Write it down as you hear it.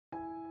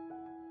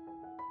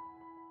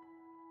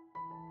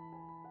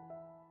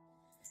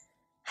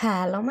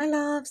Hello my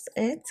loves,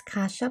 it's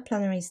Kasha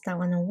Plannerista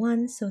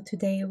 101. So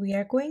today we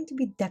are going to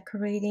be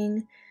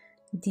decorating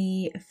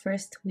the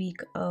first week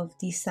of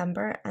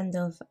December, end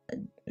of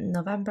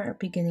November,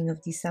 beginning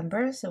of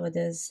December. So it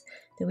is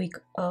the week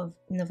of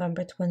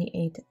November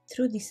 28th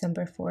through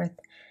December 4th,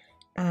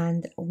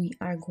 and we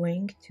are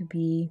going to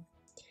be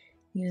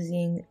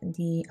using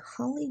the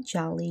Holly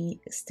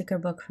Jolly sticker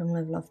book from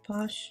Live Love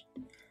Posh.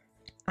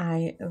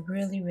 I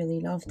really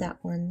love that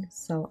one,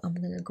 so I'm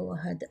gonna go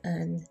ahead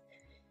and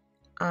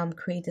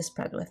create a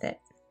spread with it.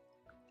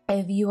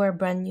 If you are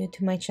brand new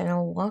to my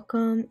channel,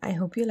 welcome. I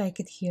hope you like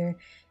it here.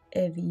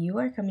 If you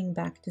are coming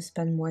back to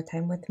spend more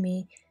time with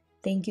me,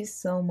 thank you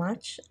so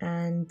much,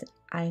 and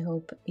I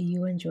hope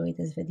you enjoy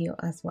this video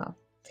as well.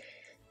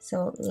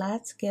 So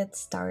let's get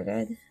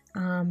started.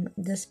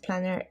 This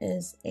planner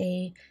is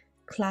a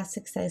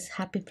classic size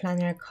happy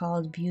planner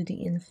called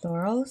Beauty in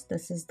Florals.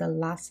 This is the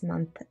last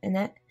month in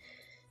it.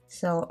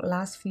 So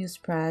last few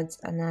spreads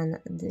and then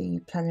the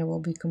planner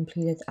will be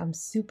completed. I'm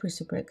super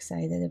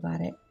excited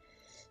about it.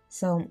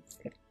 So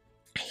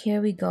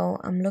here we go.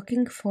 I'm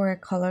looking for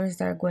colors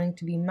that are going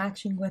to be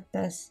matching with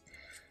this.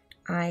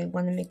 I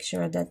want to make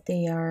sure that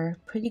they are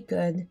pretty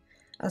good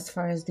as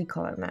far as the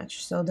color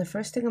match. So the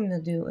first thing I'm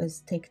going to do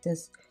is take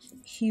this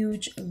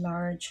huge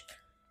large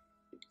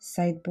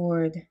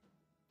sideboard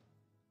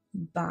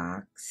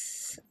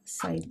box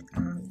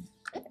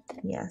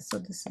so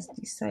this is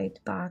the side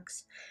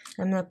box.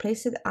 I'm gonna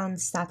place it on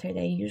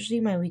Saturday. Usually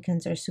my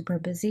weekends are super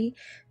busy,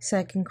 so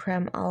I can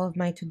cram all of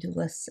my to-do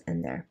lists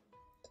in there.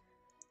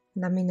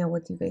 Let me know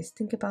what you guys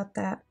think about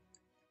that.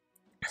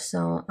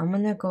 So I'm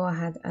gonna go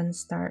ahead and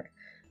start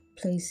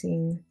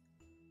placing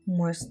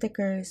more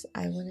stickers.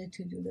 I wanted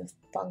to do the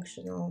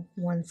functional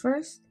one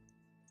first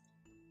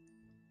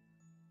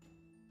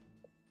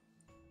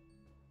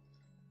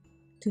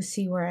to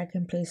see where I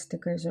can place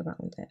stickers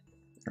around it.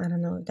 I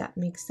don't know if that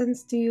makes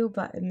sense to you,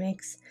 but it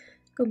makes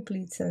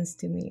complete sense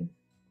to me.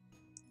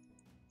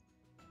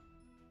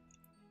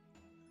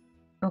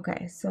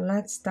 Okay, so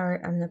let's start.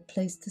 I'm gonna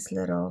place this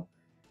little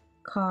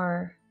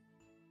car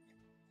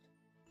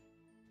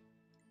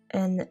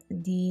and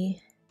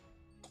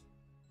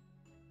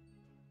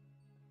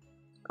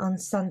on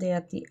Sunday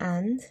at the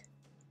end,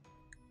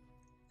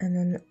 and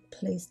then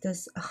place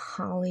this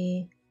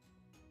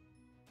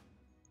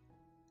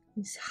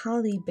these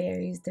holly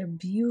berries. They're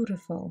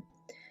beautiful.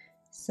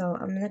 So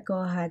I'm gonna go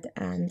ahead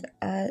and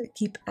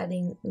keep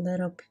adding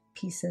little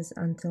pieces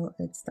until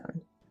it's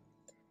done.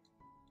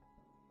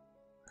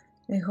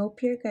 I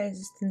hope your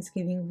guys'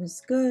 Thanksgiving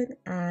was good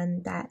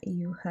and that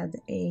you had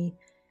a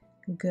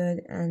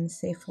good and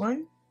safe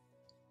one.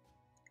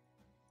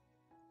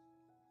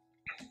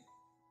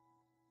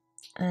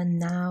 And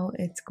now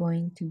it's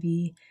going to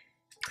be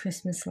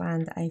Christmas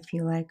land, I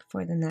feel like,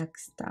 for the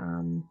next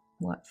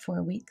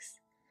 4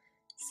 weeks.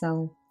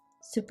 So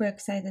super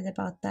excited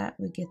about that.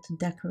 We get to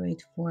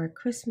decorate for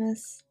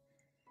Christmas,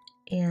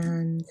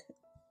 and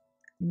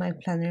my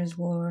planners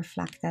will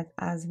reflect that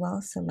as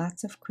well. So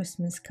lots of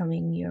Christmas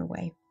coming your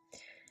way.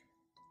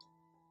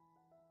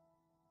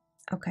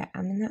 Okay,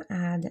 I'm gonna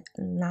add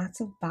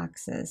lots of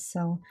boxes.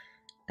 So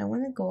I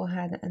want to go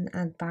ahead and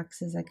add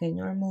boxes like I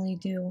normally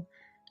do.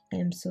 I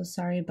am so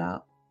sorry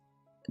about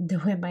the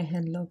way my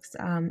hand looks.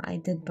 I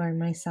did burn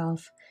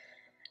myself,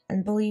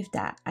 and believe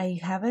that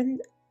I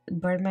haven't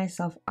burned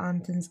myself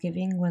on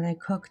Thanksgiving when I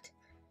cooked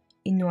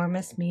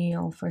enormous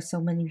meal for so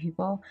many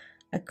people.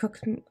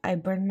 I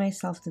burned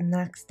myself the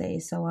next day,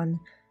 so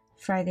on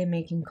Friday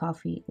making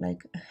coffee.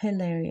 Like,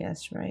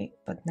 hilarious, right?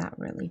 But not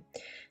really.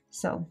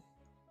 So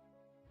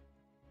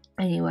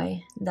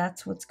anyway,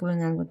 that's what's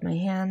going on with my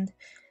hand.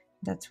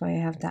 That's why I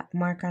have that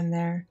mark on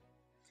there,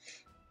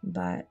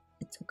 but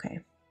it's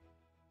okay.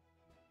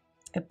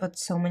 I put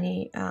so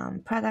many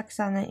products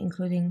on it,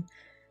 including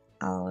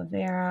aloe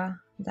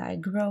vera that I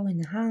grow in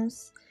the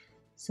house,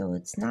 so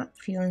it's not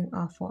feeling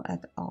awful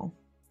at all.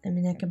 I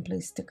mean, I can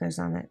place stickers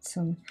on it,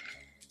 so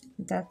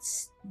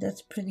that's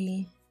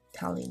pretty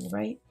telling,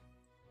 right?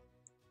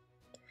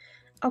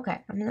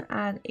 Okay, I'm gonna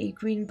add a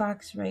green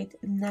box right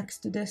next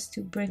to this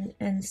to bring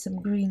in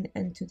some green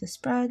into the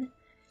spread.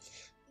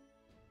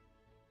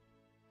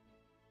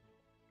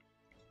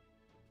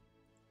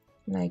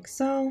 Like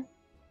so.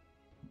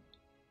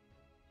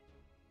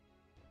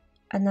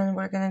 And then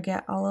we're gonna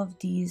get all of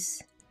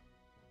these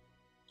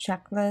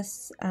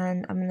checklists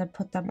and I'm gonna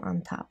put them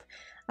on top.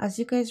 As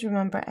you guys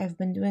remember, I've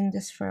been doing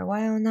this for a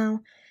while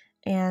now,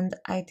 and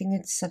I think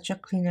it's such a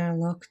cleaner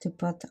look to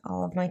put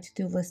all of my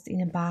to-do list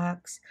in a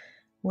box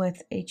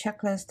with a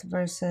checklist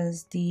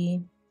versus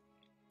the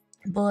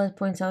bullet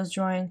points I was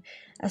drawing,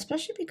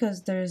 especially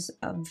because there's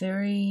a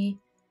very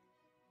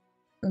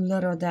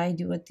little that I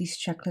do with these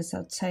checklists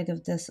outside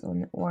of this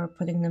one or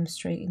putting them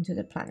straight into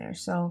the planner.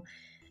 So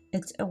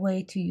it's a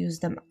way to use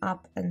them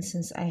up, and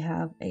since I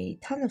have a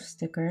ton of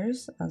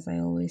stickers, as I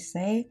always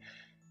say,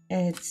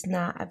 it's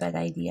not a bad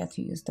idea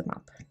to use them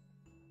up.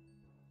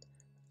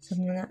 So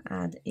I'm gonna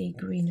add a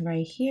green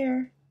right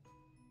here,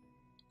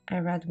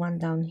 a red one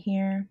down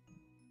here,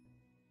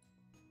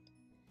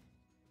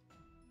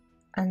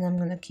 And I'm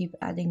gonna keep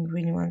adding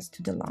green ones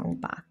to the long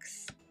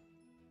box.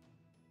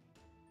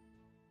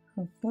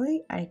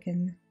 Hopefully I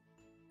can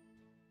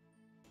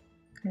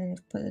kind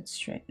of put it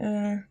straight.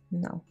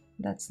 No,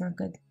 that's not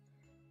good.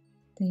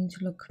 They need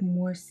to look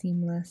more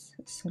seamless.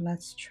 So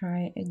let's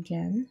try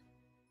again.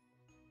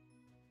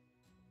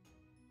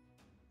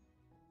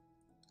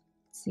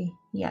 Let's see,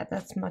 yeah,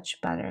 that's much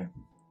better.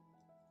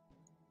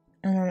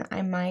 And then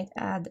I might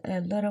add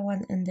a little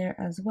one in there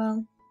as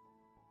well,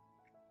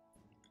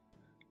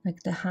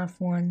 like the half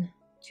one,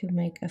 to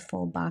make a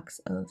full box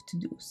of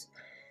to-dos.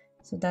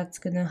 So that's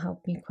gonna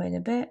help me quite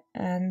a bit.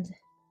 And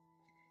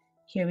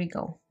here we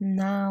go.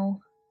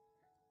 Now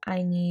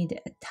I need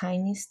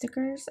tiny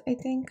stickers, I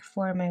think,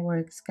 for my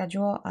work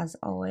schedule as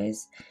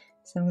always.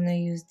 So I'm gonna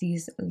use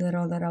these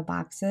little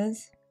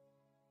boxes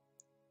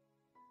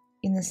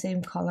in the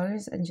same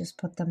colors and just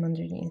put them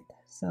underneath.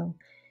 So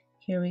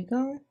here we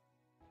go.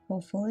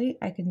 Hopefully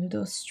I can do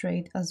those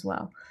straight as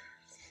well.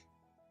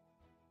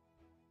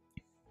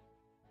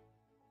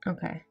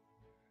 Okay,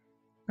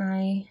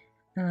 I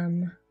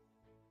am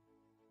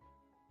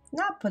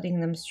not putting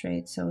them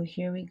straight, so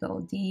here we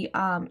go. The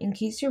in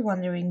case you're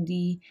wondering,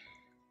 the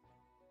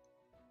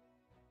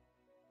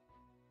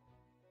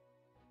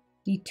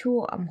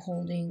tool I'm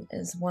holding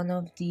is one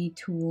of the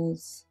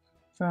tools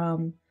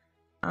from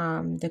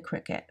the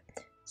Cricut.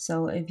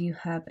 So if you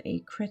have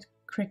a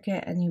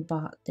Cricut and you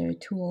bought their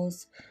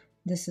tools,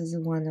 this is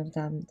one of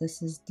them.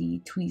 This is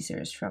the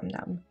tweezers from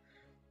them.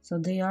 So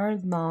they are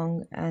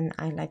long and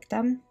I like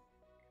them,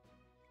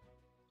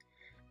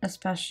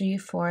 especially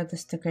for the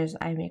stickers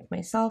I make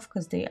myself,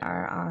 because they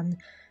are on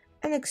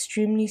an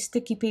extremely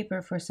sticky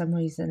paper for some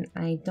reason.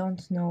 I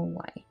don't know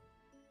why.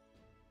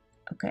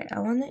 Okay, I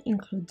want to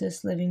include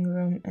this living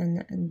room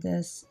and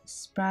this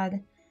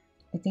spread.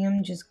 I think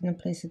I'm just going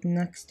to place it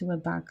next to a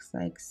box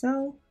like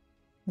so.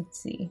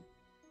 Let's see.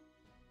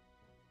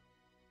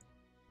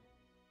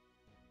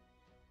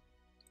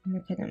 I'm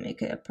going to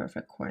make it a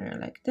perfect corner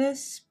like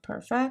this.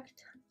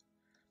 Perfect.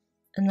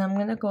 And I'm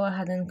going to go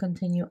ahead and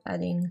continue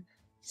adding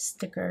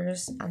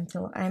stickers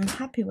until I'm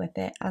happy with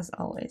it, as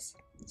always.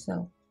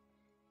 So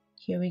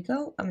here we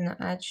go. I'm going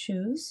to add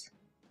shoes,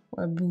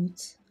 or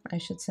boots, I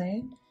should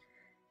say.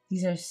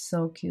 These are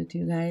so cute,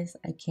 you guys.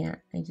 I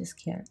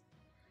just can't.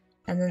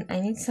 And then I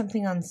need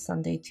something on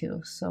Sunday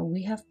too. So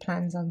we have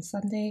plans on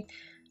Sunday.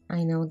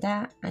 I know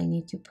that. I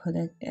need to put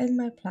it in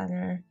my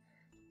planner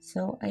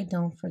so I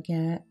don't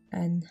forget.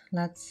 And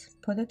let's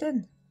put it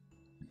in.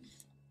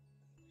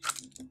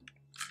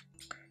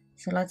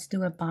 So let's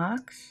do a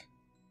box.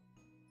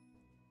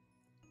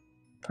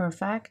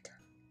 Perfect.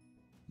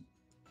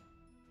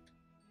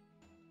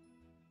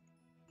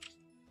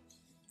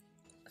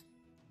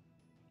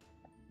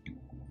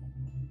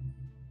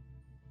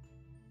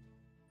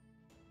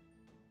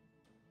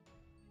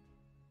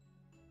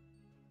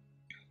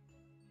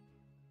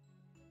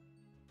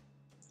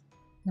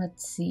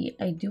 Let's see,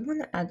 I do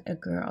want to add a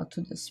girl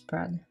to the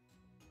spread.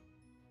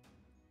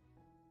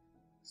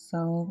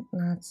 So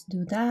let's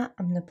do that.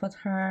 I'm gonna put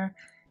her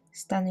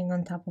standing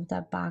on top of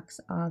that box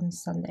on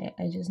Sunday.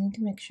 I just need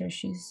to make sure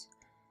she's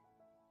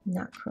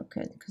not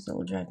crooked because it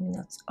will drive me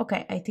nuts.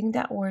 Okay, I think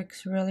that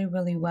works really,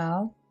 really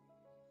well.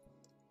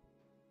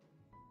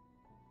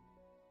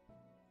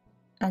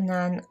 And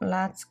then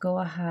let's go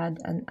ahead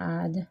and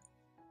add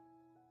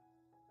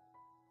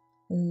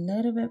a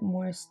little bit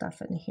more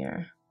stuff in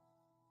here.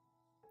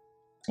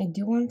 I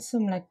do want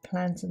some like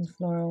plants and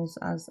florals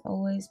as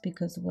always,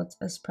 because what's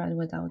a spread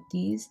without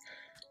these?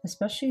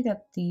 Especially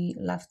that the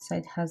left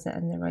side has it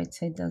and the right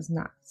side does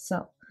not.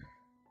 So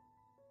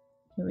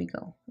here we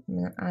go. I'm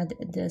gonna add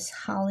this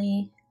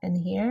holly in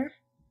here.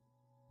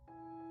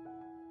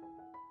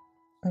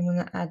 I'm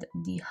gonna add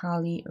the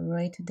holly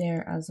right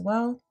there as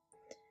well.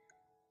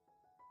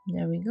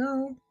 There we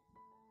go.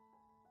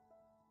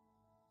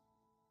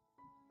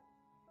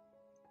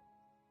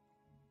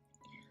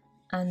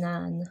 And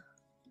then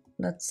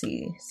let's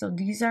see. So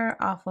these are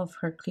off of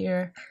her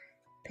clear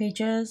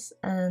pages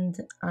and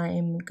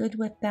I'm good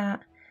with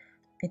that.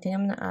 I think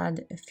I'm gonna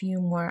add a few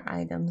more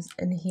items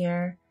in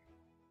here.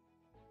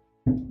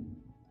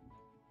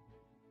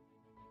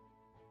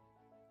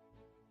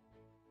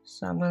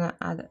 So I'm gonna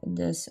add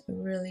this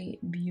really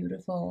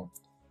beautiful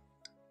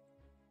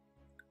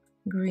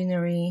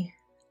greenery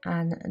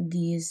and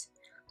these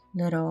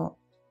little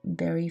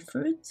berry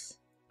fruits.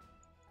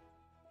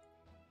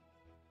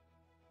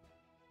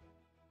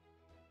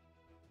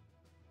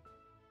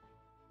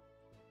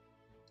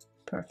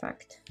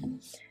 Perfect.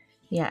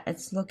 Yeah,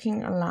 it's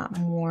looking a lot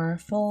more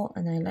full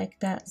and I like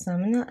that. So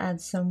I'm gonna add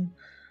some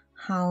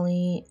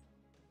holly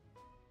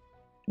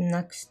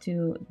next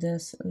to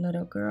this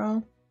little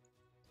girl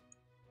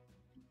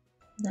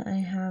that I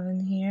have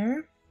in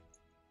here.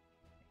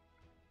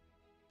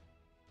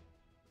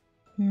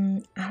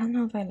 I don't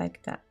know if I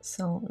like that,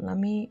 so let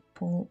me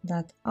pull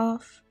that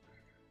off.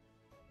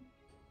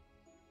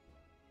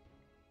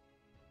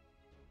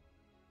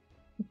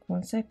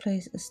 Once I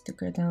place a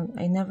sticker down,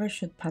 I never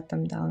should pat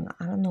them down.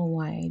 I don't know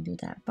why I do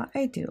that, but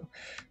I do.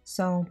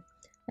 So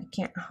I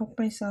can't help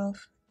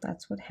myself.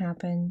 That's what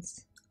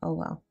happens. Oh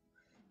well.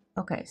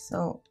 Okay,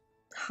 so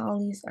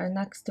hollies are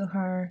next to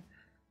her.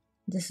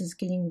 This is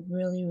getting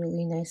really,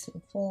 really nice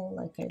and full,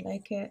 like I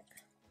like it.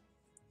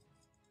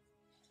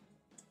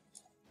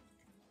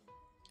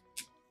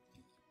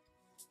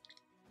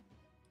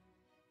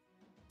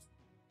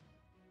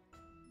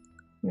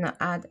 Now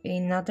add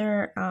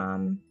another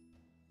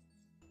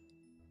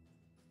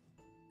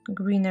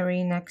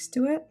greenery next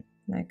to it,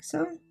 like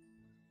so.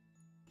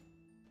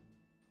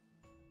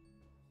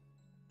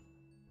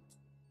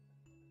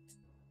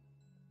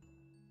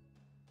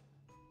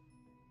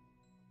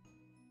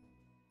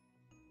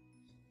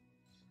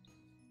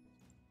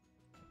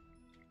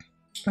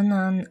 And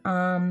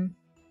then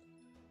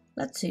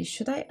let's see,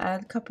 should I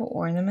add a couple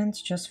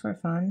ornaments just for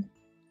fun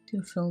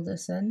to fill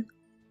this in?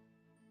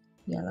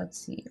 Yeah, let's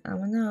see. I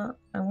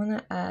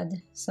wanna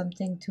add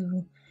something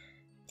to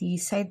the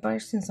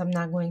sidebar since I'm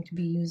not going to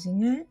be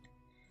using it.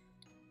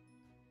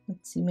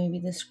 Let's see, maybe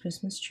this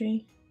Christmas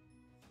tree.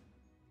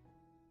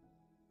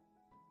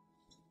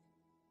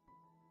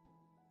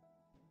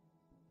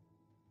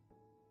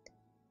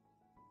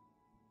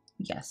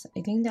 Yes,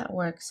 I think that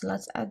works.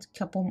 Let's add a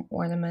couple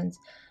ornaments.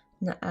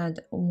 I'm gonna add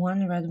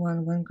one red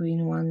one, one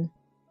green one.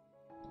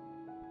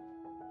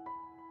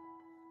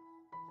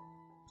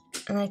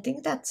 And I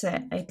think that's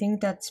it. I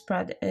think that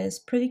spread is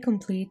pretty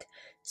complete.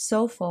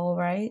 So full,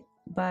 right?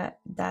 But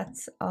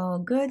that's all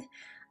good.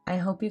 I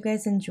hope you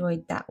guys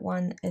enjoyed that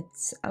one.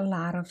 It's a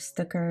lot of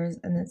stickers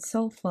and it's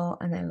so full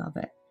and I love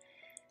it.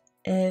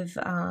 If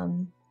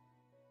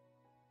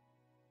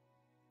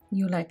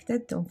you liked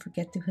it, don't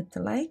forget to hit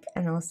the like,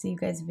 and I'll see you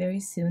guys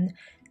very soon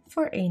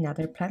for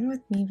another Plan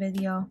With Me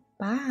video.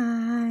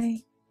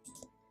 Bye!